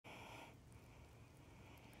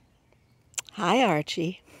Hi,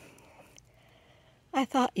 Archie. I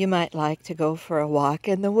thought you might like to go for a walk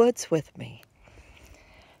in the woods with me.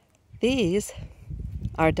 These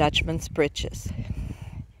are Dutchman's Britches.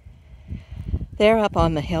 They're up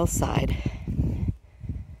on the hillside.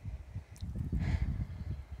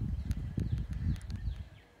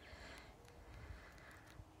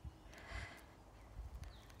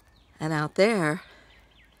 And out there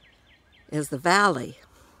is the valley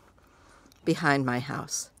behind my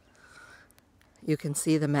house. You can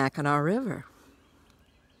see the Mackinaw River.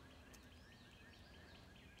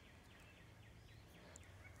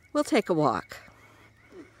 We'll take a walk.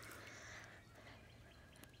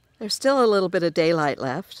 There's still a little bit of daylight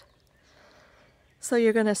left, so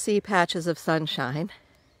you're going to see patches of sunshine.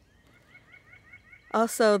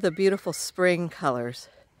 Also the beautiful spring colors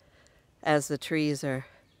as the trees are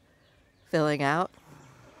filling out.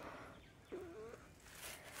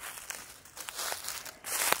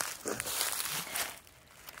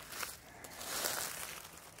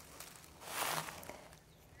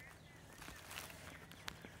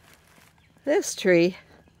 This tree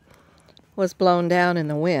was blown down in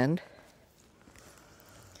the wind,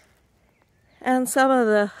 and some of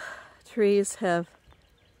the trees have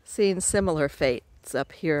seen similar fates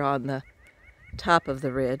up here on the top of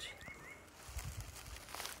the ridge.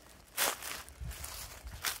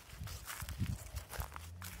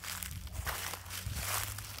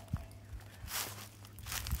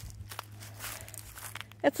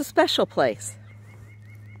 It's a special place,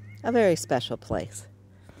 a very special place.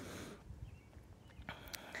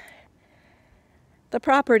 The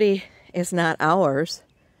property is not ours,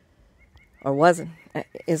 or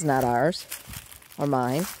is not ours, or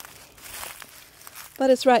mine, but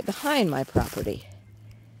it's right behind my property.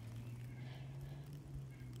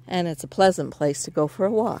 And it's a pleasant place to go for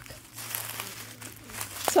a walk.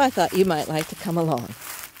 So I thought you might like to come along.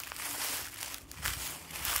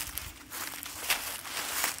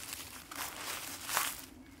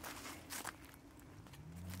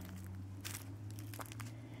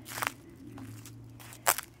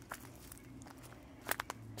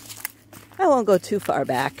 I won't go too far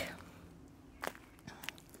back.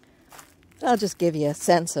 I'll just give you a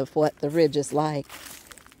sense of what the ridge is like.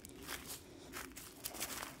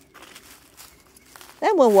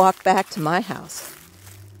 Then we'll walk back to my house.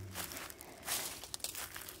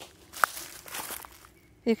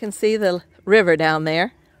 You can see the river down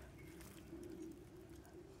there.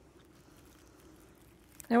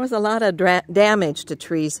 There was a lot of damage to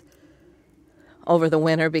trees over the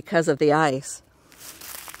winter because of the ice.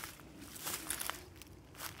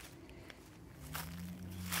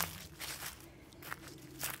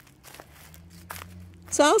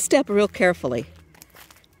 So I'll step real carefully.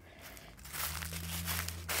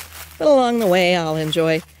 But along the way, I'll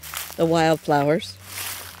enjoy the wildflowers.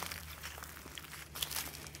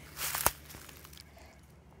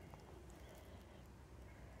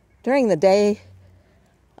 During the day,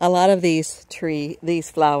 a lot of these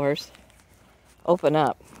flowers open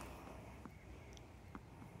up.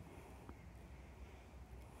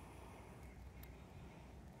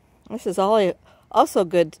 This is also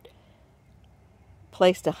good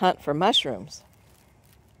place to hunt for mushrooms.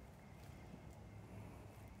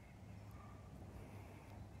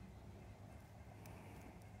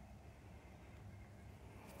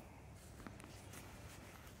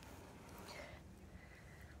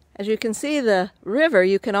 As you can see the river,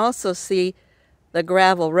 you can also see the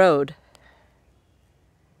gravel road.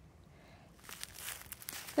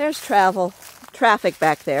 There's traffic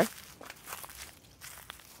back there.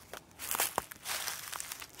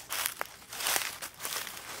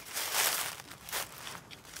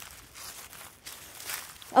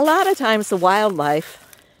 A lot of times the wildlife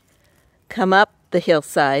come up the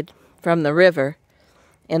hillside from the river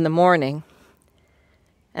in the morning,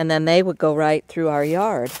 and then they would go right through our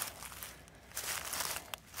yard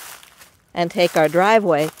and take our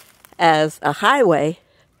driveway as a highway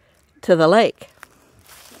to the lake.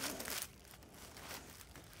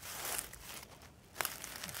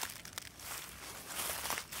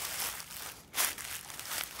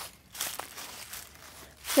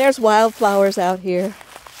 There's wildflowers out here.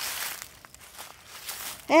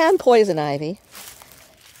 And poison ivy.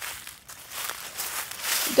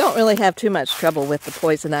 Don't really have too much trouble with the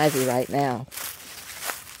poison ivy right now,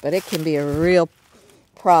 but it can be a real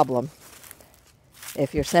problem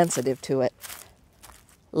if you're sensitive to it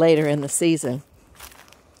later in the season.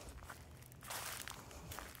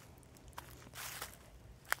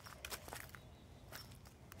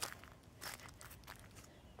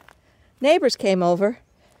 Neighbors came over.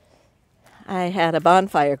 I had a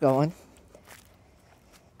bonfire going.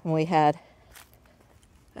 And we had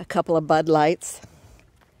a couple of bud lights.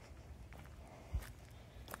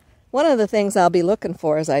 One of the things I'll be looking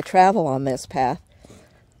for as I travel on this path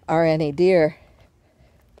are any deer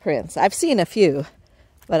prints. I've seen a few,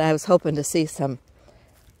 but I was hoping to see some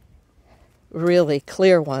really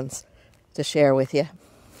clear ones to share with you.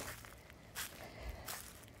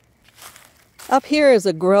 Up here is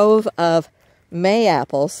a grove of May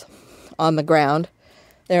apples on the ground.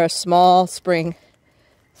 They're a small spring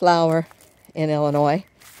flower in Illinois.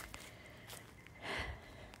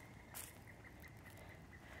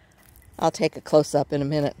 I'll take a close-up in a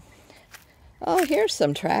minute. Oh, here's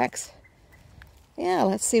some tracks. Yeah,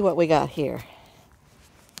 let's see what we got here.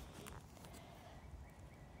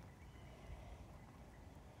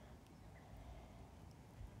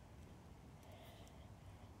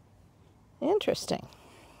 Interesting.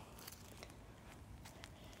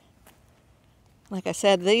 Like I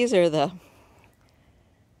said, these are the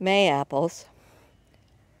May apples.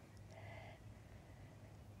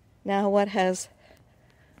 Now, what has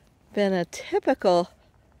been a typical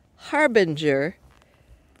harbinger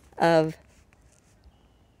of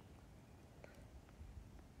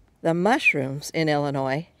the mushrooms in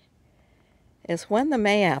Illinois is when the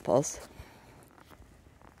May apples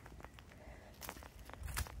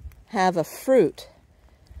have a fruit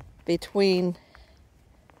between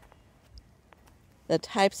the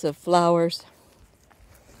types of flowers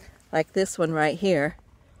like this one right here.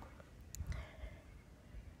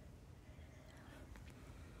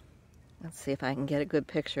 Let's see if I can get a good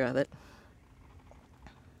picture of it.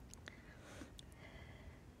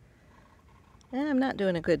 I'm not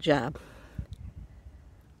doing a good job.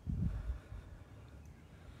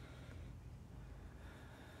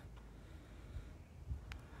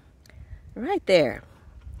 Right there.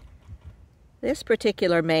 This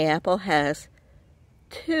particular May apple has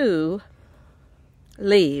 2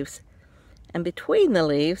 leaves, and between the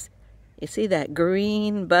leaves, you see that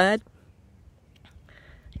green bud?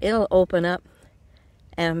 It'll open up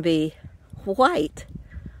and be white,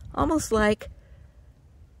 almost like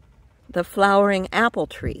the flowering apple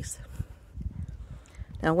trees.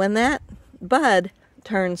 Now, when that bud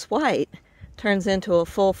turns white, turns into a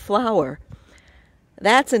full flower,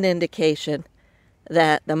 that's an indication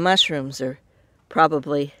that the mushrooms are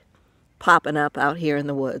probably popping up out here in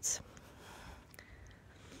the woods.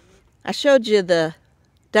 I showed you the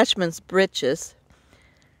Dutchman's breeches,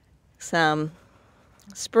 some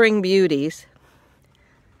spring beauties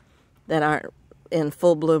that aren't in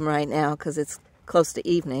full bloom right now because it's close to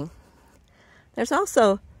evening. There's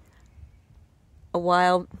also a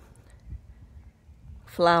wild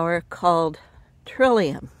flower called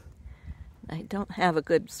trillium. I don't have a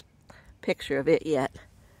good picture of it yet.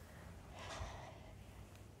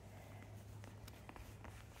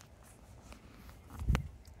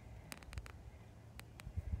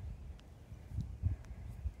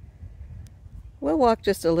 We'll walk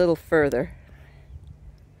just a little further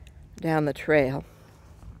down the trail.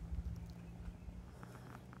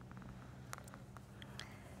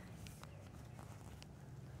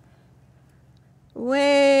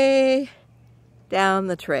 Way down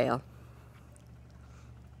the trail.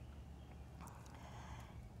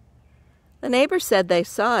 The neighbor said they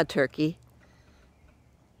saw a turkey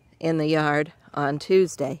in the yard on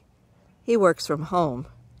Tuesday. He works from home,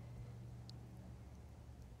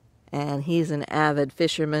 and he's an avid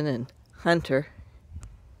fisherman and hunter.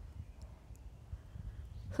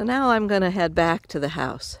 So now I'm going to head back to the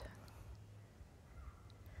house.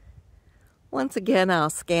 Once again, I'll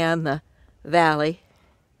scan the valley.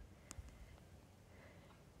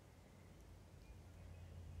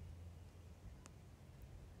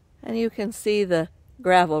 And you can see the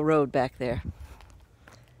gravel road back there.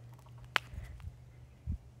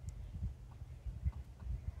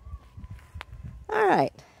 All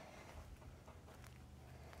right.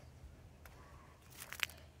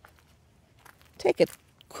 Take a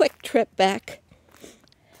quick trip back.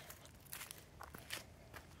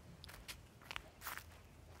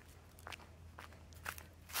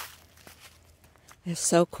 It's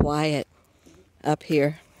so quiet up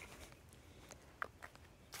here.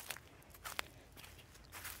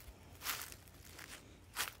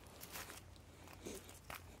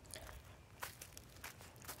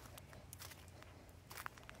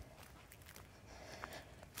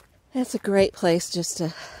 It's a great place just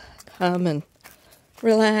to come and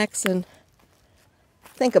relax and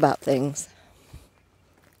think about things.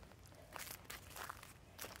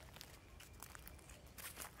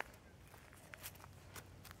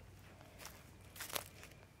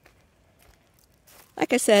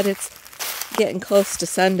 Like I said, it's getting close to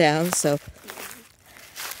sundown, so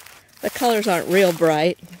the colors aren't real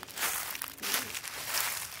bright.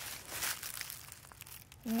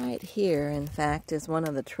 Right here, in fact, is one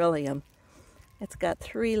of the Trillium. It's got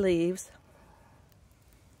 3 leaves.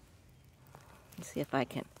 Let's see if I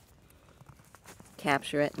can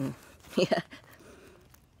capture it. And yeah,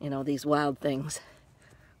 you know, these wild things.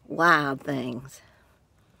 Wild things.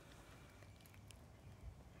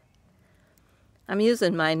 I'm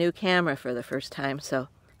using my new camera for the first time, so...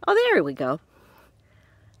 Oh, there we go.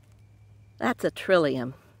 That's a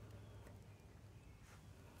Trillium.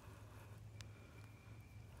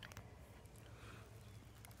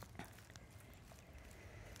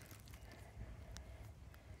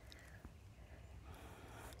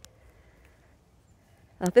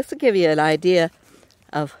 Now, this will give you an idea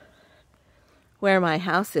of where my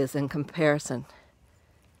house is in comparison.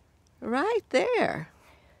 Right there.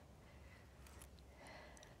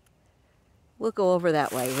 We'll go over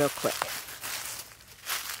that way real quick.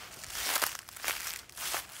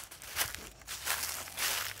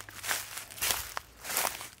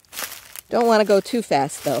 Don't want to go too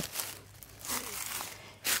fast, though.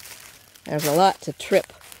 There's a lot to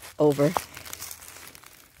trip over.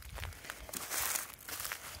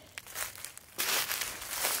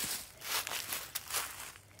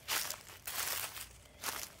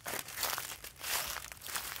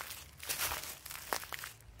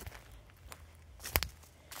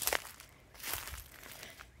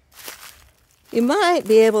 You might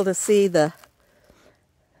be able to see the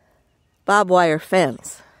barbed wire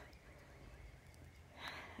fence.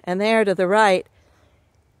 And there to the right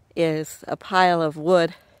is a pile of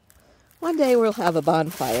wood. One day we'll have a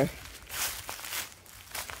bonfire.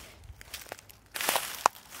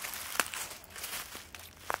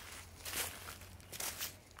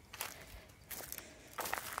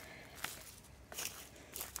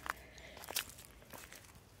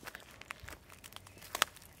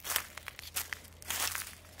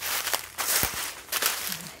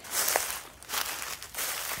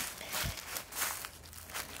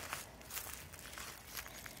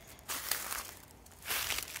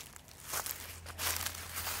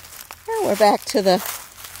 We're back to the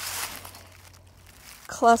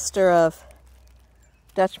cluster of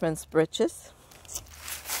Dutchman's breeches.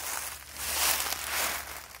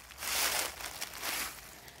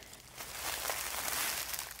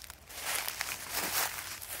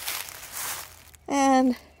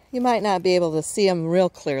 And you might not be able to see them real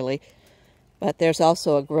clearly, but there's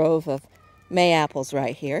also a grove of May apples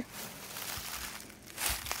right here.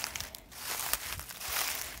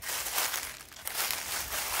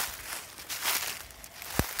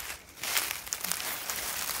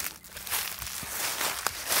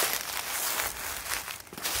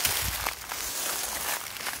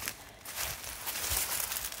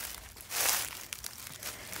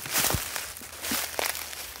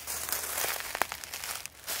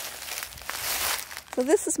 So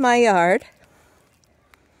this is my yard,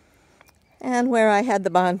 and where I had the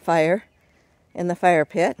bonfire in the fire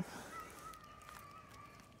pit.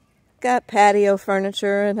 Got patio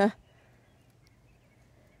furniture and a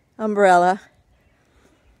umbrella.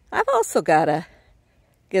 I've also got a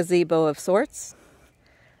gazebo of sorts.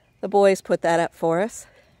 The boys put that up for us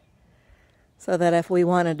so that if we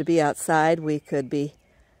wanted to be outside, we could be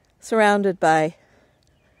surrounded by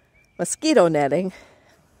mosquito netting.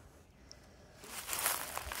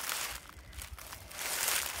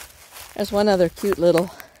 There's one other cute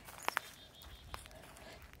little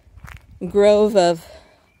grove of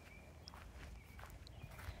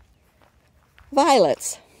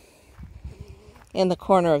violets in the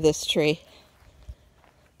corner of this tree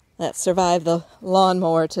that survived the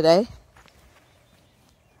lawnmower today.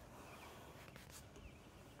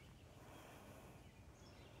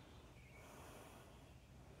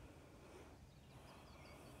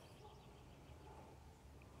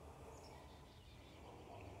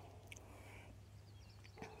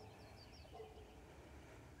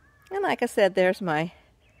 And like I said, there's my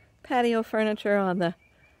patio furniture on the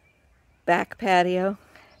back patio,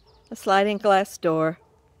 a sliding glass door,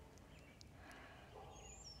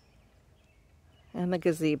 and the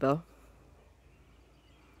gazebo.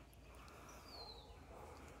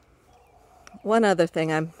 One other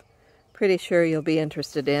thing I'm pretty sure you'll be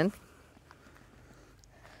interested in.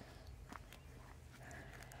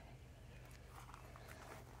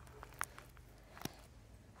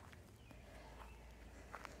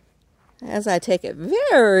 As I take it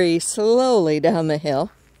very slowly down the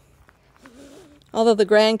hill, although the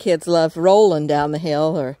grandkids love rolling down the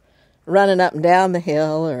hill or running up and down the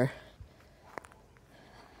hill or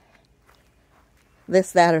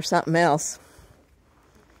this, that, or something else.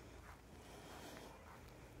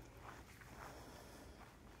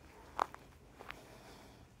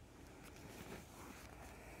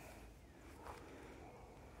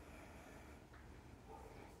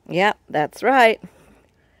 Yep, that's right.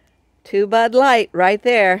 2 Bud Light right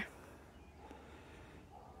there.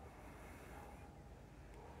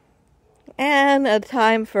 And a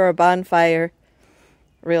time for a bonfire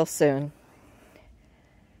real soon.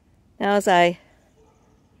 Now as I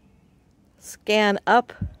scan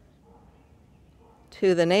up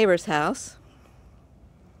to the neighbor's house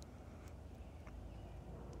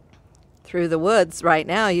through the woods right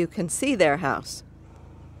now, you can see their house.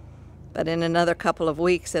 But in another couple of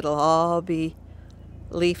weeks, it'll all be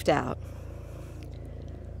leafed out.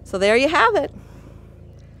 So there you have it.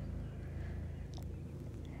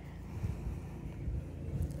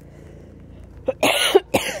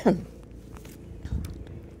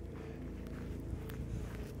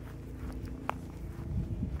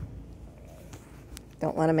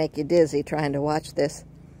 Don't want to make you dizzy trying to watch this.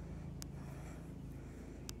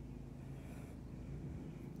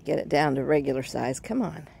 Get it down to regular size. Come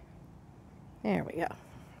on. There we go.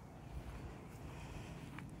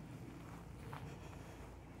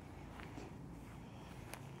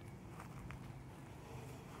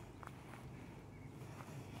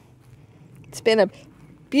 It's been a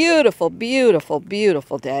beautiful, beautiful,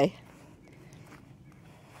 beautiful day.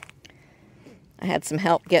 I had some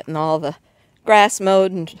help getting all the grass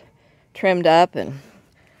mowed and trimmed up, and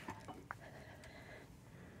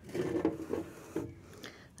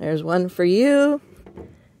there's one for you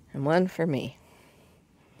and one for me.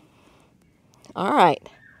 All right.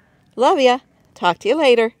 Love ya. Talk to you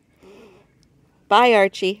later. Bye,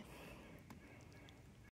 Archie.